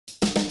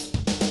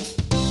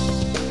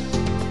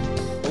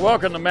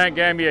Welcome to Mount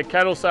Gambier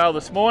cattle sale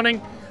this morning.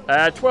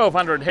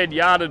 1,200 head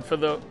yarded for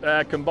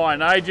the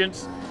combined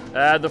agents.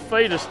 The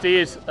feeder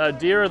steers are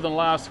dearer than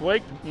last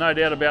week, no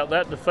doubt about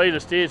that. The feeder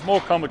steers,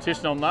 more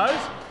competition on those.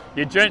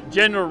 Your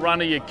general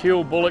runner, your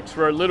kill bullocks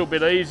were a little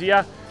bit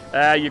easier.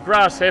 Your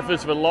grass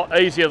heifers were a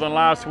lot easier than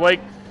last week.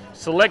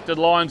 Selected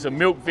lines of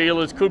milk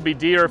vealers could be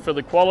dearer for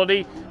the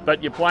quality,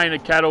 but your plainer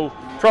cattle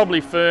probably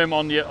firm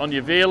on your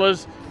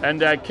vealers,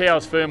 and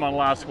cows firm on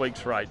last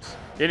week's rates.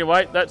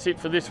 Anyway, that's it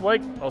for this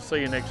week. I'll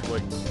see you next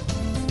week.